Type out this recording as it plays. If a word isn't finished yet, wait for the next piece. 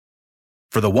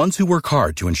For the ones who work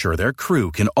hard to ensure their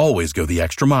crew can always go the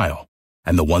extra mile,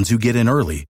 and the ones who get in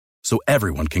early so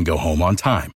everyone can go home on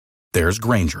time, there's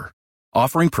Grainger,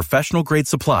 offering professional-grade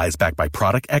supplies backed by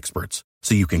product experts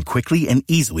so you can quickly and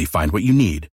easily find what you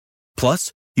need.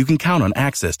 Plus, you can count on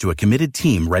access to a committed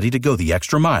team ready to go the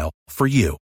extra mile for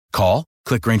you. Call,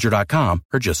 click Grainger.com,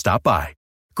 or just stop by.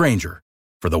 Grainger,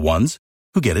 for the ones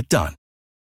who get it done.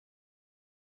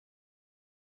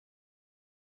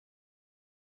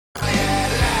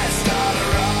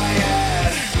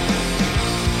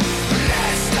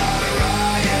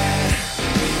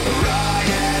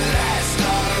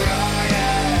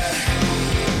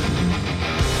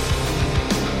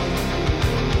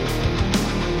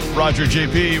 Roger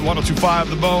JP, 102.5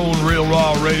 The Bone, Real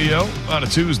Raw Radio on a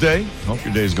Tuesday. Hope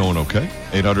your day's going okay.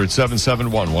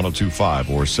 800-771-1025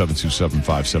 or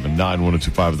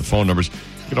 727-579-1025 are the phone numbers.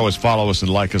 You can always follow us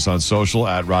and like us on social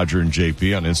at Roger and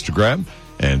JP on Instagram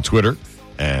and Twitter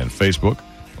and Facebook.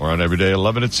 Or on Everyday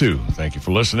 11 at 2. Thank you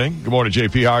for listening. Good morning,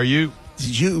 JP. How are you?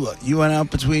 Did you went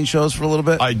out between shows for a little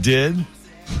bit? I did.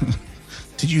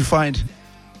 Did you find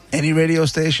any radio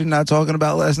station not talking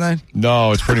about last night?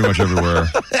 No, it's pretty much everywhere.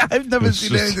 I've never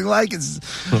seen anything like it.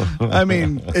 I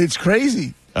mean, it's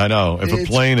crazy. I know. If a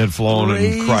plane had flown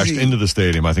and crashed into the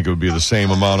stadium, I think it would be the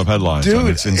same amount of headlines. Dude, I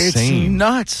mean, it's insane. It's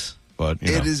nuts. But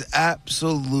it is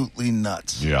absolutely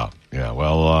nuts. Yeah.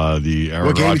 Well, the Aaron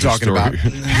what game Rodgers are you talking story. About?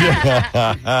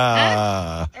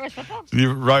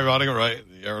 Right, right.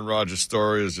 The Aaron Rodgers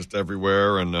story is just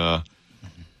everywhere, and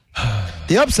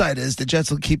the upside is the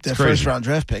Jets will keep their first-round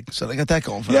draft pick, so they got that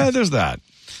going for them. Yeah, there's that.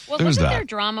 Well, wasn't there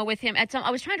drama with him?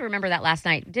 I was trying to remember that last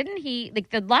night. Didn't he,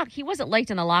 he wasn't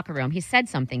late in the locker room. He said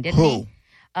something, didn't he?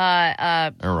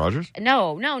 Aaron Rodgers?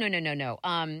 No.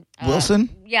 Wilson?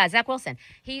 Yeah, Zach Wilson.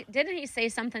 Didn't he say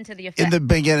something to the effect? In the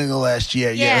beginning of last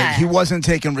year, yeah. He wasn't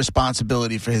taking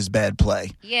responsibility for his bad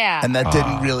play. Yeah. And that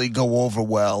didn't really go over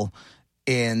well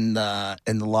in the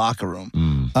locker room.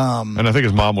 And I think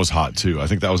his mom was hot, too. I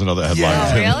think that was another headline.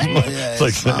 Yeah, really? Yeah,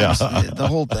 the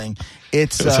whole thing.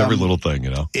 It's every little thing, you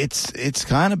know. It's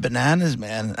kind of bananas,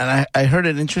 man. And I heard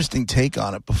an interesting take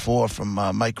on it before from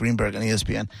Mike Greenberg on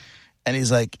ESPN. And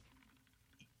he's like,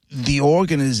 the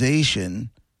organization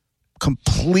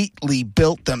completely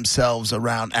built themselves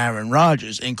around Aaron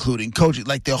Rodgers, including coaching.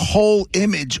 Like the whole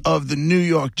image of the New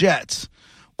York Jets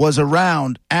was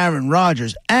around Aaron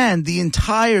Rodgers, and the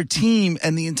entire team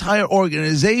and the entire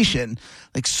organization,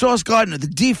 like Sauce Gardner, the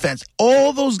defense,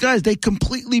 all those guys, they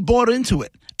completely bought into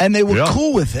it, and they were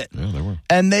cool with it. Yeah, they were.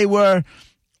 And they were,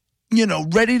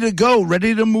 ready to go,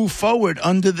 ready to move forward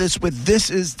under this with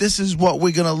this is what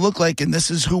we're going to look like, and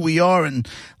this is who we are, and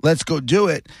let's go do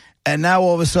it. And now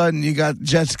all of a sudden you got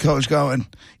Jets coach going,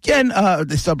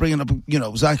 they start bringing up,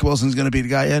 Zach Wilson's going to be the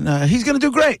guy, and he's going to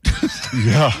do great.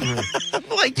 Yeah.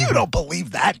 Like, you don't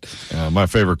believe that. My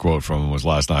favorite quote from him was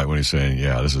last night when he's saying,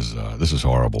 this is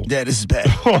horrible. Yeah, this is bad.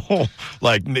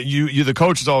 Like, you, the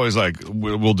coach is always like,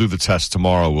 we'll do the test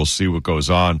tomorrow. We'll see what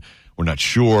goes on. We're not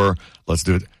sure. Let's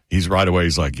do it. He's right away.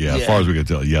 He's like, as far as we can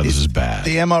tell, this is bad.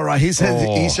 The MRI. He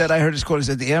said, I heard his quote. He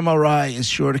said, the MRI is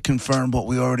sure to confirm what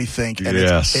we already think. And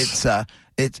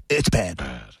it's bad.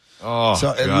 Oh,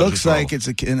 so it looks like it's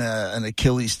an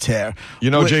Achilles tear.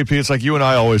 JP, it's like you and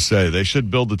I always say, they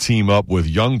should build the team up with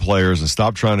young players and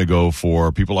stop trying to go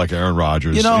for people like Aaron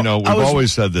Rodgers. We've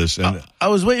always said this. And I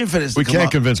was waiting for this. We can't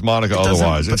convince Monica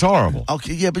otherwise. It's horrible.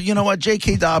 Okay, yeah, but you know what?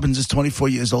 J.K. Dobbins is 24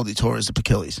 years old. He tore his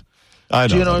Achilles. I know.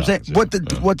 Do you know what I'm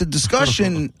saying? What the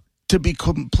discussion, to be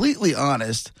completely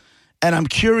honest, and I'm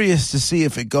curious to see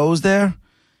if it goes there,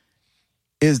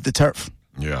 is the turf.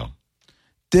 Yeah.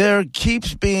 There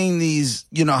keeps being these,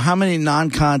 how many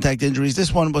non-contact injuries.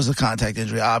 This one was a contact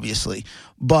injury, obviously.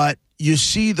 But you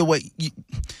see the way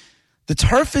the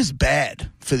turf is bad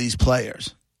for these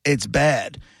players. It's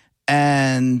bad.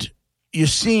 And you're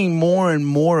seeing more and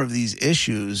more of these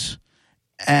issues.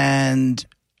 And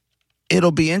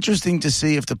it'll be interesting to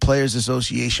see if the Players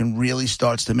Association really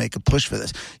starts to make a push for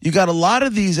this. You got a lot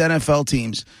of these NFL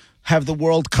teams have the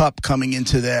World Cup coming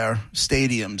into their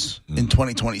stadiums in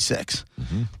 2026.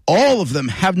 Mm-hmm. All of them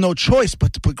have no choice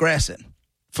but to put grass in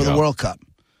for the World Cup.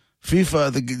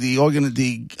 FIFA,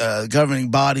 the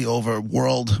governing body over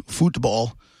world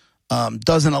football,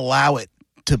 doesn't allow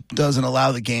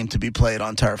the game to be played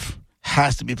on turf.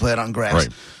 Has to be played on grass. Right.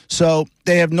 So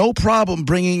they have no problem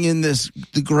bringing in the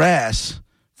grass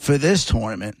for this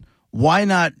tournament. Why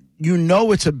not?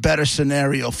 It's a better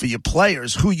scenario for your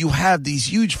players who you have these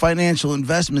huge financial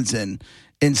investments in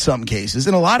some cases,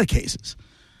 in a lot of cases.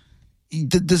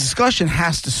 The discussion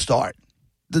has to start.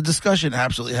 the discussion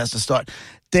absolutely has to start.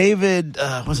 David,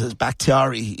 what's his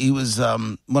Bakhtiari? He was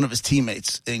one of his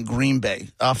teammates in Green Bay,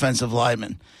 offensive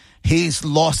lineman. He's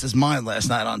lost his mind last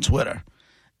night on Twitter.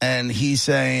 And he's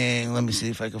saying, let me see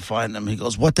if I can find him. He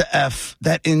goes, what the F?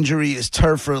 That injury is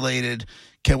turf-related.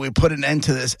 Can we put an end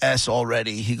to this S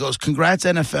already? He goes, congrats,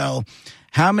 NFL.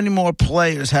 How many more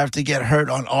players have to get hurt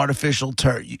on artificial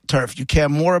turf? You care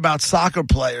more about soccer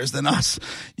players than us.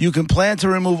 You can plan to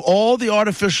remove all the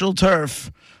artificial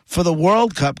turf for the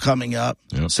World Cup coming up.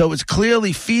 Yep. So it's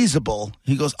clearly feasible.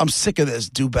 He goes, I'm sick of this.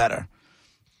 Do better.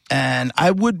 And I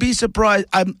would be surprised.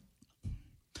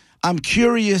 I'm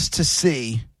curious to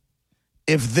see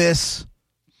if this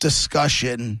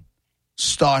discussion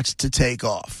starts to take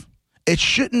off. It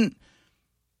shouldn't.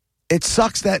 It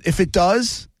sucks that if it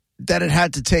does, that it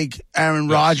had to take Aaron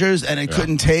Rodgers and it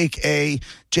couldn't take a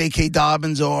J.K.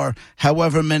 Dobbins or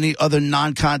however many other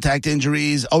non-contact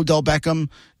injuries, Odell Beckham,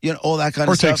 all that kind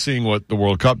of stuff. Or take seeing what the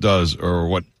World Cup does or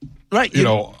what, right?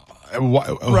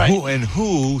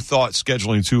 Who thought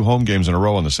scheduling 2 home games in a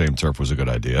row on the same turf was a good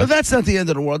idea? But that's not the end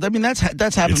of the world. I mean, that's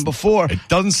happened before. It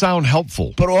doesn't sound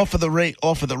helpful. But off of the rain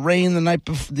the night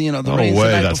before, the rains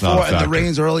the night before, and the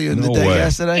rains earlier in the day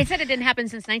yesterday. It said it didn't happen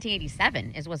since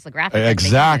 1987. Was the graphic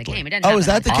exactly? The game. Is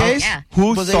that the case? Yeah.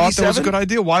 Who thought that was a good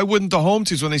idea? Why wouldn't the home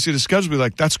teams, when they see the schedule, be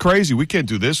like, "That's crazy. We can't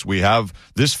do this. We have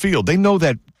this field." They know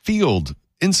that field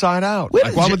inside out.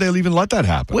 Why would they even let that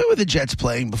happen? Where were the Jets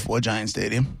playing before Giant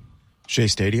Stadium? Shea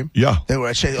Stadium? Yeah. They were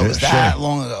at Shea. Oh, was that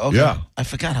long ago? Okay. Yeah. I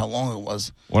forgot how long it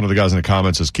was. One of the guys in the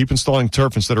comments says, keep installing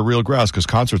turf instead of real grass because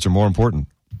concerts are more important.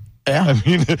 Yeah.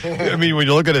 I mean, when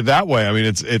you look at it that way, I mean,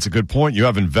 it's a good point. You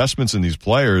have investments in these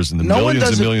players and the millions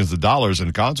and millions of dollars,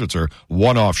 and concerts are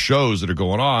one-off shows that are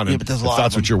going on. Yeah, and but there's if a lot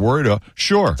that's of what you're worried about,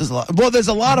 sure. There's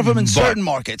a lot of them in certain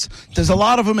markets. There's a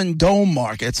lot of them in dome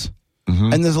markets,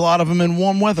 and there's a lot of them in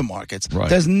warm weather markets. Right.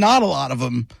 There's not a lot of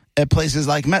them at places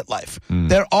like MetLife.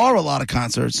 There are a lot of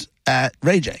concerts at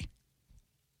Ray J.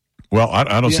 Well,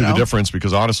 I don't see the difference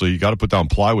because, honestly, you got to put down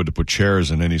plywood to put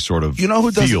chairs in any sort of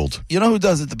field. You know who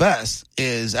does it the best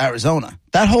is Arizona.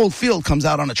 That whole field comes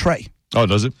out on a tray. Oh,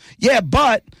 does it? Yeah,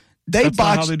 but That's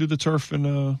not how they do the turf in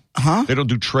They don't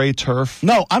do tray turf?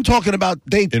 No, I'm talking about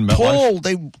they can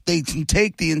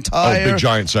take the entire... big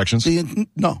giant sections?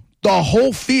 The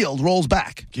whole field rolls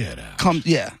back. Get out.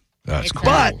 That's cool.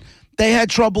 But they had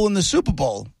trouble in the Super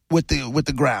Bowl with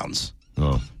the grounds.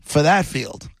 Oh. For that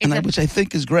field, which I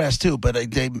think is grass too, but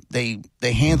they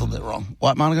handled it wrong.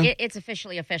 What, Monica? It's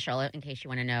officially official. In case you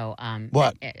want to know,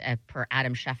 what? Per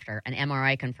Adam Schefter, an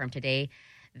MRI confirmed today,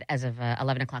 as of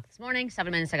 11 o'clock this morning, 7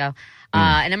 minutes ago.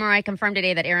 An MRI confirmed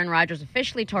today that Aaron Rodgers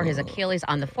officially tore his Achilles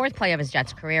on the 4th play of his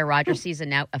Jets career. Rodgers' season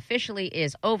now officially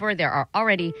is over. There are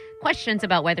already questions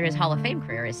about whether his Hall of Fame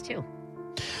career is too.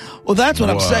 Well, that's what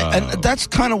I'm saying, and that's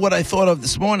kind of what I thought of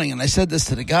this morning. And I said this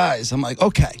to the guys. I'm like,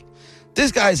 okay.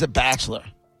 This guy's a bachelor.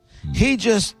 He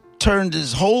just turned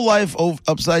his whole life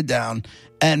upside down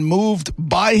and moved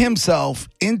by himself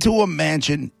into a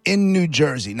mansion in New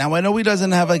Jersey. Now, I know he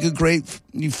doesn't have like a great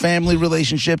family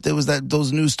relationship. There was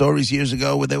those news stories years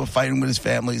ago where they were fighting with his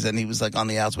families and he was like on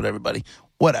the outs with everybody.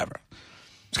 Whatever.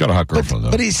 He's got a hot girlfriend,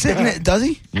 though. But he's sitting there. Does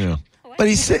he? Yeah. But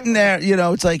he's sitting there,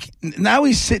 it's like now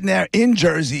he's sitting there in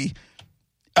Jersey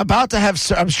about to have,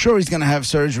 I'm sure he's going to have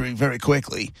surgery very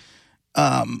quickly.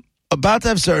 About to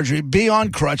have surgery, be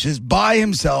on crutches by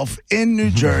himself in New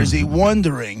Jersey,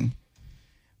 wondering,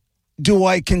 do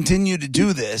I continue to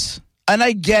do this? And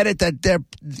I get it that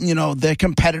they're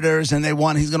competitors and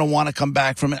he's going to want to come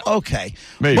back from it. Okay.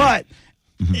 Maybe. But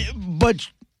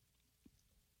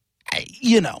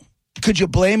could you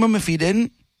blame him if he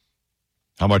didn't?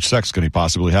 How much sex can he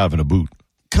possibly have in a boot?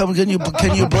 Can you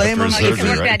blame him? You can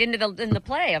work that into the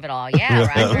play of it all. Yeah,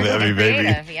 Roger.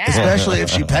 Maybe. Yeah. Especially if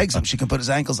she pegs him, she can put his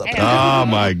ankles up. Oh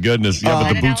my goodness! Yeah,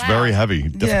 but the boot's very heavy,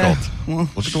 difficult. Yeah. Well,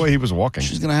 look at the way he was walking.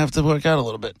 She's gonna have to work out a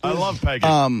little bit. I love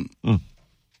pegging.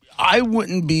 I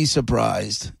wouldn't be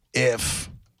surprised if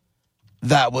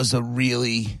that was a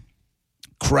really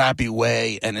crappy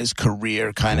way and his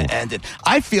career kind of ended.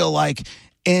 I feel like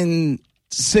in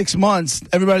 6 months,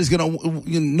 nobody's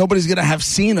gonna have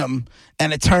seen him,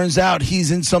 and it turns out he's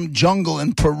in some jungle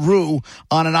in Peru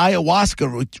on an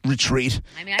ayahuasca retreat,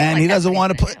 and he doesn't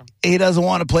want to play. He doesn't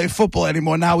want to play football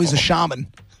anymore. Now he's a shaman.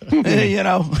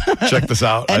 Check this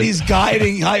out. And he's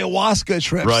guiding ayahuasca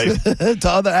trips to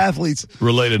other athletes.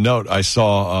 Related note: I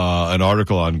saw an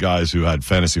article on guys who had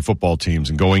fantasy football teams,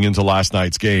 and going into last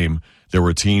night's game, there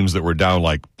were teams that were down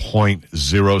like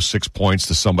 0.06 points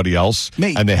to somebody else.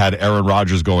 Me. And they had Aaron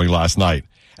Rodgers going last night,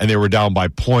 and they were down by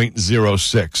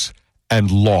 0.06. and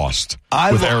lost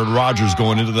with Aaron Rodgers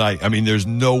going into the night. I mean, there's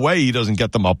no way he doesn't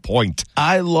get them a point.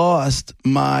 I lost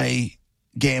my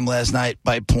game last night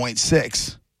by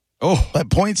 0.6. Oh. By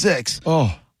 0.6.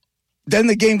 Oh. Then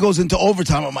the game goes into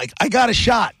overtime. I'm like, I got a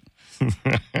shot.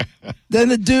 Then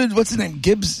the dude, what's his name?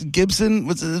 Gibson?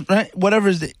 What's his, right? Whatever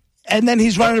his name. And then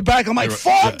he's running it back. I'm like,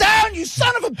 fall down, you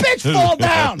son of a bitch, fall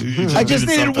down. I just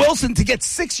needed Wilson to get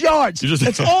 6 yards.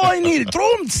 That's all I needed.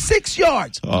 Throw him 6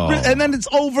 yards. Oh. And then it's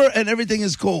over and everything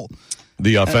is cool.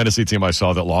 The fantasy team I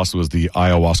saw that lost was the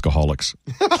Ayahuascaholics.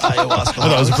 Ayahuasca.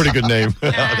 That was a pretty good name.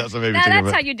 That's what made me think of That's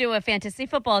it. how you do a fantasy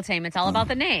football team. It's all about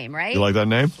the name, right? You like that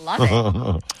name? Love it.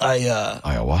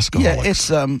 Ayahuascaholics. Yeah, it's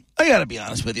I got to be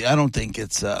honest with you. I don't think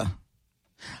it's I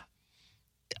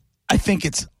think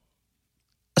it's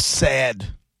sad.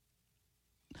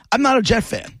 I'm not a Jet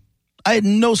fan. I had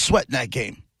no sweat in that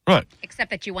game. Right. Except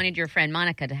that you wanted your friend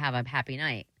Monica to have a happy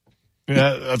night.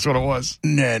 Yeah, that's what it was.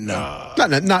 No.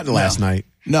 Not last night.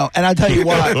 No, and I tell you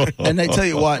why. And I tell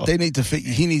you what, they need to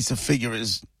he needs to figure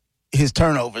his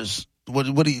turnovers. What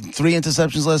 3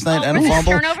 interceptions last night and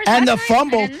a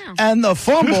fumble. And the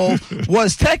fumble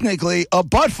was technically a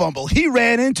butt fumble. He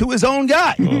ran into his own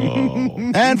guy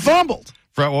and fumbled.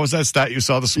 Fred, what was that stat you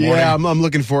saw this morning? Yeah, I'm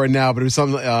looking for it now, but it was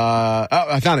something.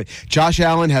 I found it. Josh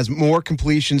Allen has more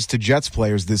completions to Jets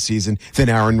players this season than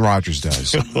Aaron Rodgers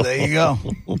does. There you go.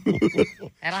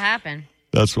 That'll happen.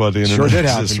 That's why the internet Sure did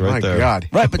exists happen. right My there. God.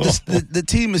 Right, but the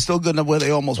team is still good enough where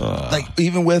they almost won. Like,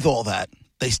 even with all that,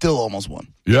 they still almost won.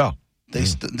 Yeah. They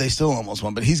still almost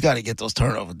won, but he's got to get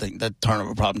that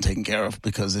turnover problem taken care of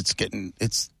because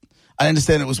I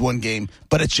understand it was one game,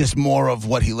 but it's just more of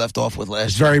what he left off with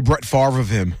last It's year. very Brett Favre of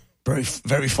him. Very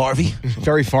Farvey.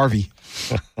 Very Favre.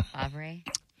 Favre.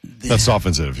 That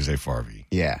softens it if you say Farvey.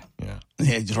 Yeah.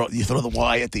 Yeah, you throw the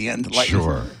Y at the end.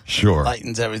 Sure.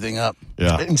 Lightens everything up.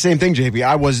 Yeah. And same thing, JP.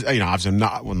 I was,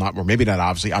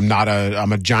 obviously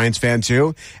I'm a Giants fan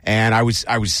too, and I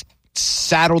was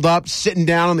saddled up, sitting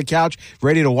down on the couch,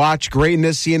 ready to watch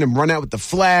greatness, seeing him run out with the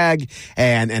flag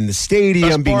and the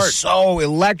stadium being so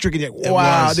electric. And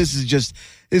wow, this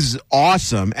is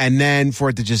awesome. And then for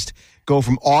it to just go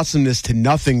from awesomeness to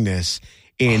nothingness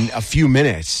in a few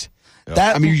minutes.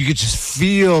 Yep. You could just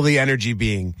feel the energy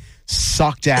being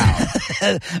sucked out.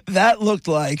 That looked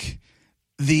like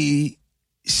the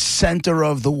center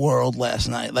of the world last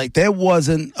night. Like, there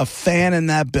wasn't a fan in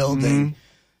that building. Mm-hmm.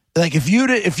 Like, if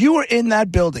you were in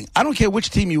that building, I don't care which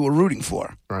team you were rooting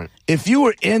for. Right. If you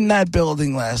were in that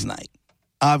building last night,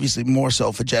 obviously more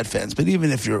so for Jet fans, but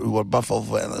even if you were a Buffalo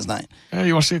fan last night. Yeah,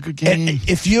 you want to see a good game?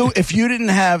 If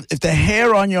the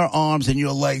hair on your arms and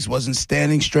your legs wasn't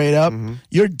standing straight up,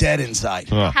 you're dead inside.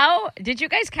 How did you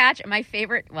guys catch my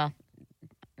favorite, well,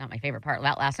 not my favorite part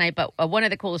about last night, but one of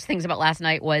the coolest things about last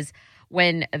night was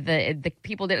when the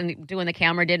people doing the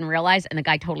camera didn't realize, and the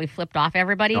guy totally flipped off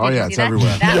everybody. Oh, yeah, it's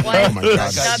everywhere. That was oh my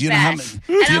God. the Do you know best.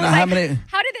 how many?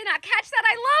 How did they not catch that?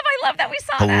 I love that we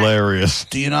saw Hilarious.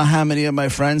 Do you know how many of my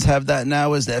friends have that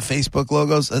now as their Facebook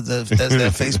logos, as their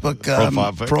Facebook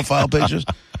profile pictures?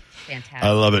 Fantastic.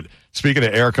 I love it. Speaking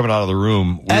of air coming out of the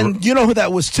room. You know who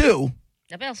that was too?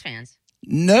 The Bills fans.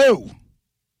 No.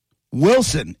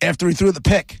 Wilson, after he threw the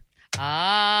pick. Oh.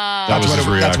 That was his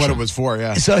reaction. That's what it was for,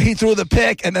 yeah. So he threw the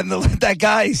pick, and then that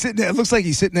guy, he's sitting there. It looks like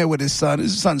he's sitting there with his son.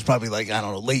 His son's probably like, I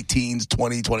don't know, late teens,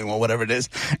 20, 21, whatever it is.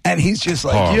 And he's just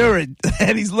like,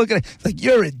 and he's looking at like,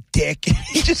 you're a dick.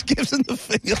 He just gives him the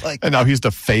finger like. And now he's the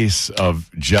face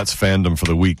of Jets fandom for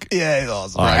the week. Yeah, he's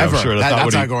awesome. Forever. I'm sure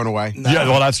that's not going away. No. Yeah,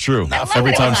 well, that's true.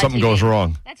 Every time something goes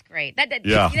wrong. That's great.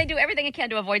 Yeah. They do everything they can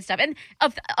to avoid stuff. And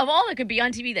of all that could be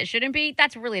on TV that shouldn't be,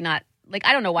 that's really not. Like,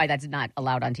 I don't know why that's not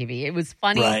allowed on TV. It was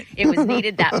funny. Right. It was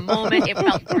needed that moment. It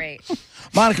felt great.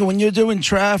 Monica, when you're doing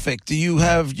traffic, do you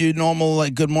have your normal,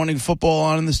 like, Good Morning Football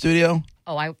on in the studio?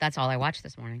 Oh, that's all I watched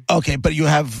this morning. Okay, but you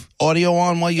have audio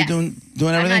on while you're doing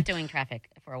everything? I'm not doing traffic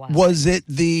for a while. Was it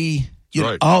the...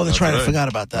 Right. Oh, that's right. I forgot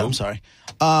about that. I'm sorry.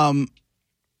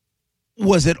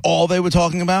 Was it all they were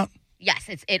talking about? Yes,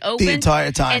 it opened the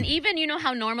entire time. And even, you know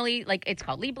how normally, like, it's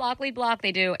called lead block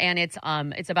they do, and it's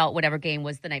about whatever game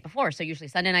was the night before. So usually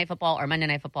Sunday Night Football or Monday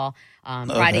Night Football.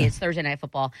 Friday is Thursday Night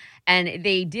Football. And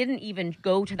they didn't even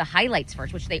go to the highlights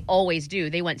first, which they always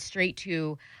do. They went straight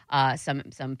to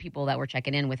some people that were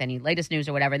checking in with any latest news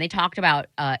or whatever, and they talked about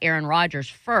Aaron Rodgers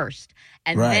first,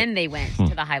 and then they went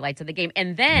to the highlights of the game.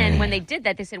 And then when they did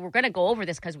that, they said, we're going to go over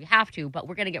this because we have to, but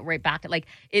we're going to get right back to, like,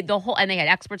 and they had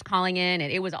experts calling in,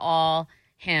 and it was all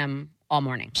him all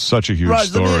morning. Such a huge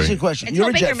story. Let me ask you a question. Until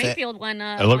You're Baker a Jet Mayfield won.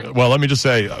 Well, let me just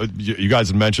say, you guys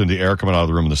had mentioned the air coming out of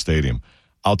the room in the stadium.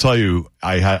 I'll tell you,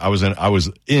 I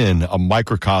was in a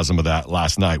microcosm of that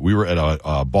last night. We were at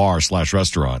a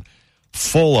bar/restaurant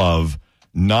full of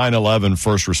 9/11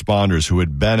 first responders who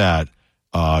had been at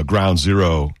Ground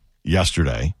Zero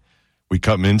yesterday. We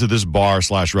come into this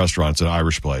bar/restaurant, it's an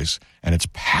Irish place, and it's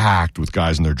packed with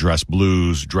guys in their dress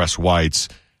blues, dress whites,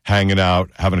 hanging out,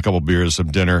 having a couple beers,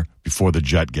 some dinner before the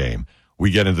Jet game.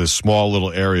 We get into this small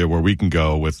little area where we can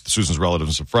go with Susan's relatives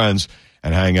and some friends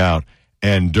and hang out.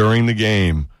 And during the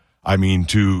game, I mean,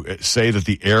 to say that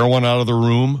the air went out of the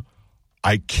room,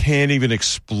 I can't even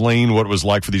explain what it was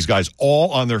like for these guys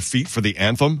all on their feet for the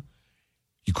anthem.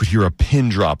 You could hear a pin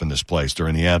drop in this place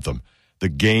during the anthem. The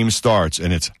game starts,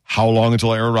 and it's how long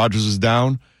until Aaron Rodgers is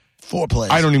down? 4 plays.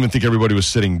 I don't even think everybody was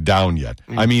sitting down yet.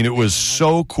 I mean, it was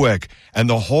so quick, and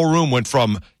the whole room went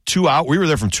from 2 hours. We were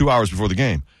there from 2 hours before the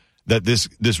game. That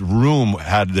this room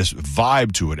had this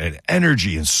vibe to it, and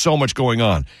energy, and so much going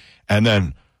on. And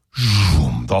then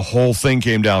the whole thing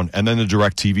came down, and then the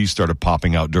DirecTV started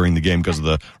popping out during the game because of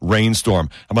the rainstorm.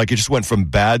 I'm like, it just went from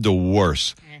bad to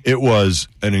worse. It was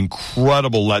an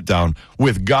incredible letdown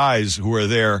with guys who are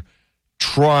there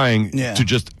trying to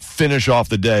just finish off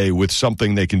the day with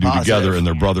something they can do together in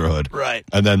their brotherhood. Right.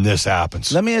 And then this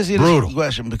happens. Let me ask you this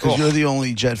question, because you're the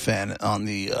only Jet fan on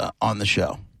the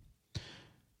show.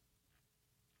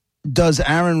 Does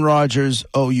Aaron Rodgers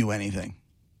owe you anything?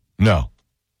 No.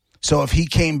 So if he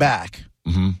came back,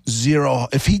 zero.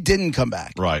 If he didn't come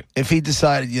back, right? If he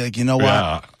decided, like, you know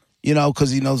what, because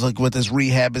he knows like what this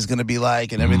rehab is going to be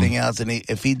like and everything else, and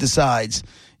if he decides,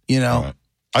 right.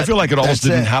 I feel like it almost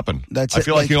didn't happen. I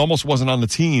feel like he almost wasn't on the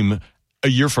team a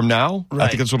year from now. Right. I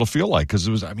think that's what it'll feel like, because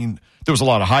it was. I mean, there was a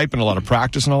lot of hype and a lot of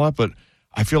practice and all that, but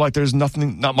I feel like there's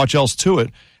not much else to it.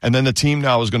 And then the team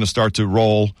now is going to start to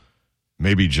roll.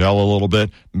 Maybe gel a little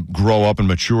bit, grow up and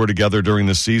mature together during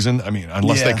the season. I mean,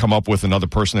 unless they come up with another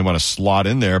person they want to slot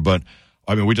in there. But,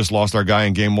 I mean, we just lost our guy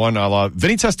in game one.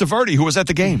 Vinny Testaverde, who was at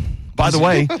the game. By the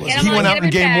way, he went out in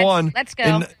game one. Let's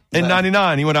go. In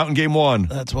 99, he went out in game one.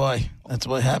 That's why. That's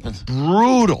what happens.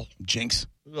 Brutal. Jinx.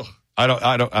 I don't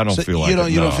feel like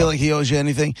you don't feel like he owes you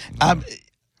anything?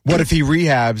 What if he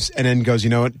rehabs and then goes, you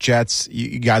know what, Jets,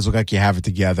 you guys look like you have it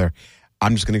together.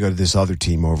 I'm just going to go to this other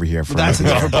team over here. That's a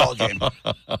different ball game.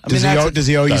 Does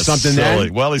he owe you something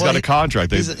then? Well, he's got a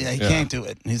contract. He can't do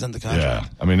it. He's under contract.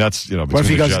 Yeah, I mean, that's, what if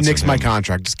he goes, nix my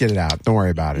contract? Just get it out. Don't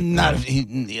worry about it.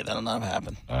 That'll not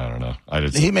happen. I don't know.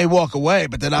 He may walk away,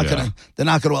 but they're not going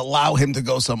to allow him to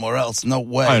go somewhere else. No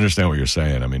way. I understand what you're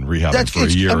saying. I mean, rehabbing for a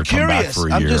year or come back for a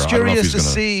year. I'm just curious to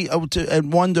see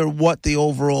and wonder what the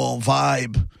overall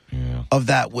vibe of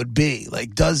that would be.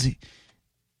 Like, does he?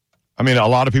 I mean, a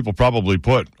lot of people probably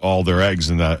put all their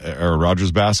eggs in that Aaron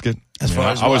Rodgers basket.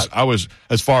 I was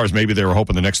as far as maybe they were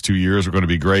hoping the next 2 years were going to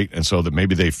be great, and so that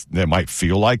maybe they might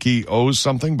feel like he owes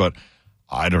something. But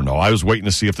I don't know. I was waiting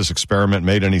to see if this experiment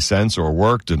made any sense or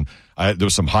worked, and there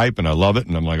was some hype, and I love it.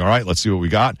 And I'm like, all right, let's see what we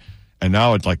got. And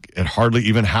now it hardly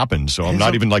even happened, so I'm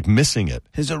not even missing it.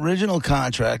 His original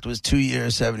contract was 2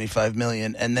 years, $75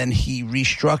 million, and then he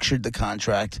restructured the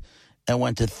contract and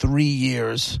went to 3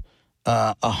 years.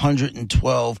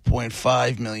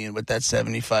 $112.5 million with that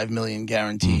 $75 million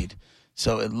guaranteed.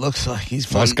 So it looks like he's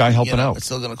fine. Nice guy helping out. It's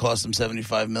still going to cost him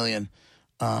 $75 million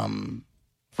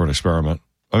for an experiment.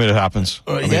 I mean, it happens.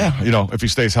 If he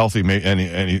stays healthy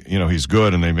and he's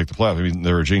good and they make the playoffs, I mean,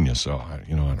 they're a genius. So I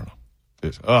don't know.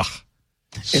 It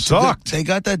sucked. They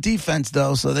got that defense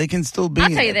though, so they can still be. I'll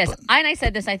tell you this, and I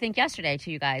said this I think yesterday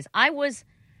to you guys.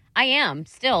 I am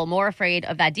still more afraid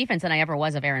of that defense than I ever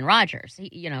was of Aaron Rodgers.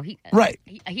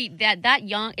 That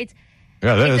young. It's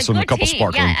there's a couple team.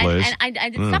 sparkling plays. And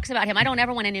it sucks about him. I don't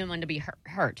ever want anyone to be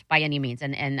hurt by any means.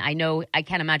 And I know I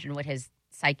can't imagine what his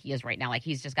psyche is right now. Like,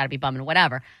 he's just got to be bumming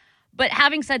whatever. But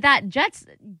having said that, Jets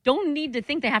don't need to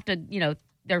think they have to.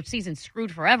 Their season's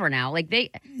screwed forever now. Like they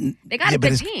got a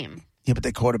good team. Yeah, but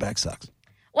their quarterback sucks.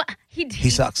 Well, he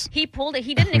sucks. He pulled it.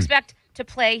 He didn't expect to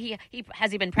play. He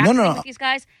has he been practicing with these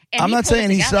guys? And I'm not saying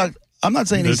he sucked. I'm not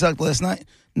saying he sucked last night.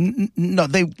 No,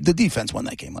 the defense won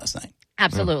that game last night.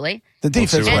 Absolutely. The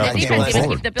defense won that game last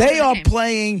night. They are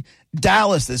playing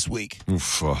Dallas this week.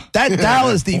 That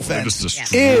Dallas defense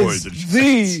is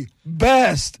the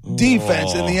best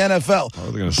defense in the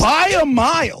NFL by a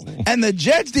mile. And the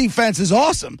Jets defense is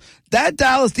awesome. That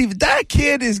Dallas defense, that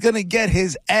kid is going to get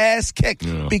his ass kicked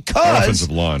because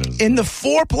in the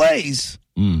 4 plays,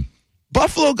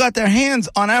 Buffalo got their hands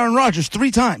on Aaron Rodgers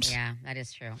 3 times. Yeah, that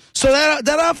is true. So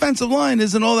that offensive line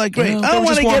isn't all that great. I don't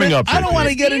want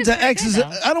to get into X's.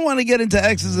 I don't want to get into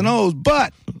X's and O's,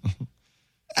 but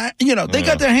they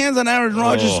got their hands on Aaron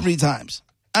Rodgers 3 times.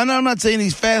 And I'm not saying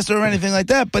he's faster or anything like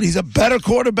that, but he's a better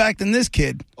quarterback than this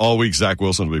kid. All week, Zach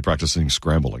Wilson will be practicing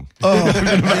scrambling. Oh,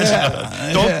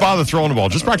 yeah. Don't bother throwing the ball.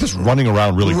 Just practice running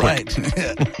around really quick. Right.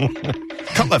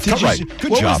 Cut left, cut right.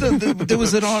 Good job. There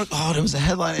was a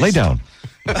headline. Lay down.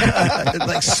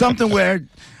 Like something where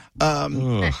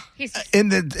in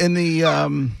the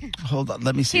hold on,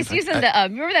 let me see. He's using the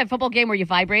remember that football game where you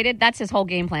vibrated? That's his whole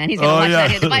game plan. He's going to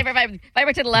watch that.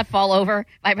 Vibrate to the left, fall over.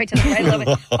 Vibrate to the right, a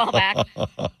little bit, fall back.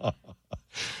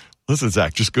 Listen,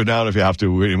 Zach, just go down if you have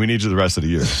to. We need you the rest of the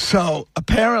year. So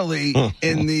apparently,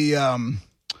 in the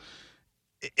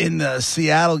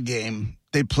Seattle game,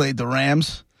 they played the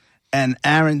Rams. And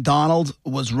Aaron Donald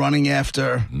was running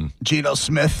after Geno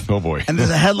Smith. Oh, boy. And there's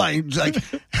a headline like,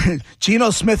 Geno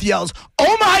Smith yells,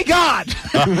 "Oh, my God!"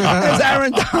 as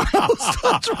Aaron Donald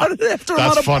starts running after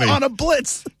him on a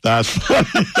blitz. That's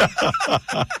funny.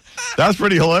 That's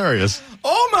pretty hilarious.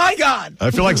 Oh, my God.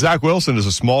 I feel like Zach Wilson is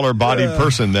a smaller-bodied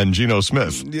person than Geno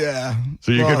Smith. Yeah.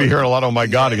 So you could be hearing a lot of "oh, my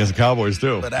God" against the Cowboys,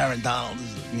 too. But Aaron Donald,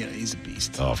 he's a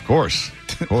beast. Oh, of course.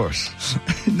 Of course.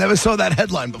 Never saw that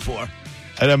headline before.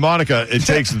 And then, Monica, it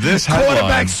takes this headline.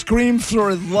 Quarterback screamed for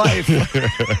his life.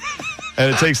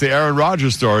 And it takes the Aaron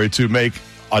Rodgers story to make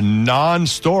a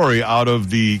non-story out of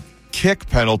the kick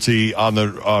penalty on the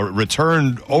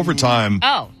returned overtime.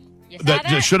 Oh, you saw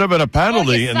that? Should have been a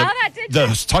penalty. Oh, you saw that, did you?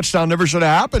 The touchdown never should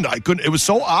have happened. It was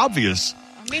so obvious.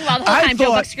 Meanwhile, the whole time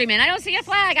Joe Buck's screaming, "I don't see a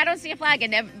flag! I don't see a flag!"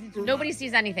 And nobody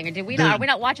sees anything. Or did we not? Are we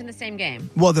not watching the same game?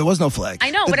 Well, there was no flag.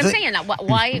 I know, but I'm saying that.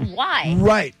 Why?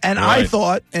 Right. And Right. I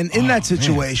thought, and in that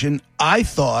situation, I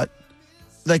thought,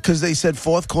 like, because they said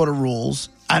fourth quarter rules,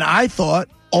 and I thought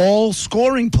all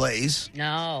scoring plays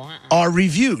are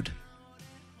reviewed.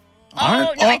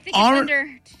 I think it's under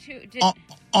two.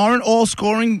 Aren't all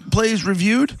scoring plays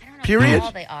reviewed? I don't know Period. how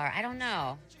all they are. I don't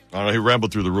know. I don't know. He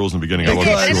rambled through the rules in the beginning. Because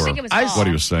I I didn't wasn't think sure it was what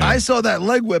he was saying. I saw that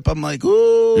leg whip. I'm like,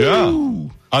 ooh.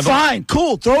 Yeah. Fine,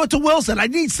 cool. Throw it to Wilson. I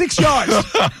need 6 yards.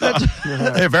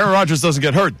 Hey, if Aaron Rodgers doesn't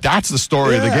get hurt, that's the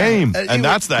story of the game. And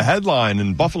that's the headline,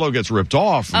 and Buffalo gets ripped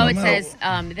off. Oh, it says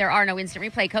there are no instant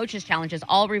replay coaches challenges.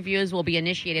 All reviews will be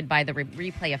initiated by the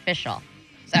replay official.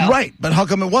 So, right, but how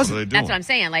come it wasn't? That's what I'm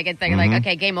saying. Like, they're like,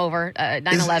 okay, game over,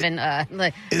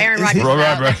 9/11, Aaron Rodgers,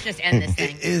 let's just end this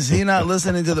thing. Is he not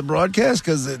listening to the broadcast?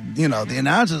 Because, the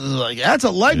announcers is like, that's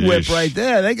a leg whip right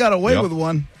there. They got away with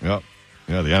one. Yep.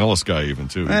 Yeah, the analyst guy even,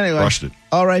 too. He anyway, crushed it.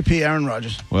 R.I.P. Aaron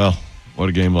Rodgers. Well, what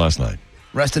a game last night.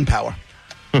 Rest in power.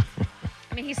 I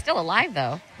mean, he's still alive,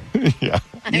 though. Yeah.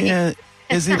 Yeah,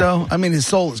 is he, though? I mean, his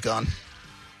soul is gone.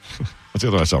 What's the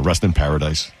other one I saw? Rest in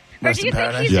Paradise. Or do you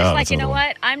think he's Yeah, just like, that's you know another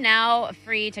what? I'm now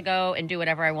free to go and do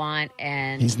whatever I want.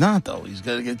 And He's not, though. He's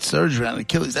got to get surgery on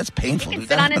Achilles. That's painful. he can dude.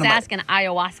 sit That on his happened ass and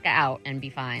ayahuasca out and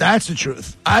be fine. That's the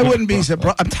truth. I wouldn't be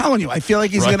surprised. I'm telling you, I feel like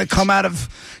he's going to come out of.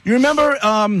 You remember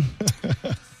Tom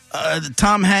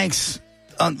Hanks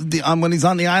when he's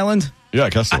on the island?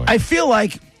 Yeah, Castaway. I feel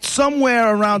like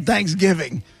somewhere around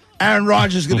Thanksgiving, Aaron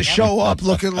Rodgers is going to show up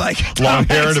looking like long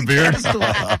hair and a beard.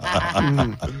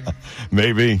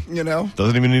 Maybe.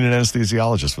 Doesn't even need an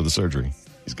anesthesiologist for the surgery.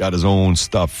 He's got his own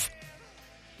stuff.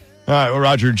 All right, well,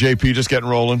 Roger and JP just getting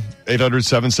rolling.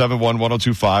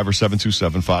 800-771-1025 or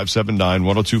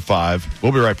 727-579-1025.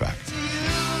 We'll be right back.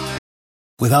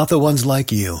 Without the ones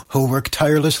like you, who work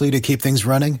tirelessly to keep things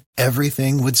running,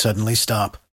 everything would suddenly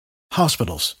stop.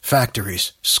 Hospitals,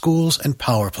 factories, schools, and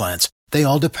power plants, they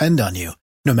all depend on you.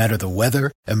 No matter the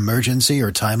weather, emergency,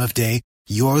 or time of day,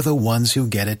 you're the ones who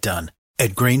get it done.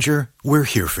 At Grainger, we're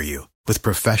here for you with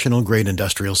professional-grade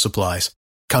industrial supplies.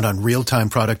 Count on real-time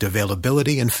product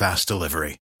availability and fast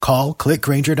delivery. Call, click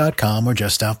Grainger.com, or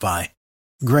just stop by.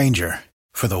 Grainger,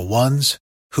 for the ones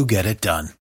who get it done.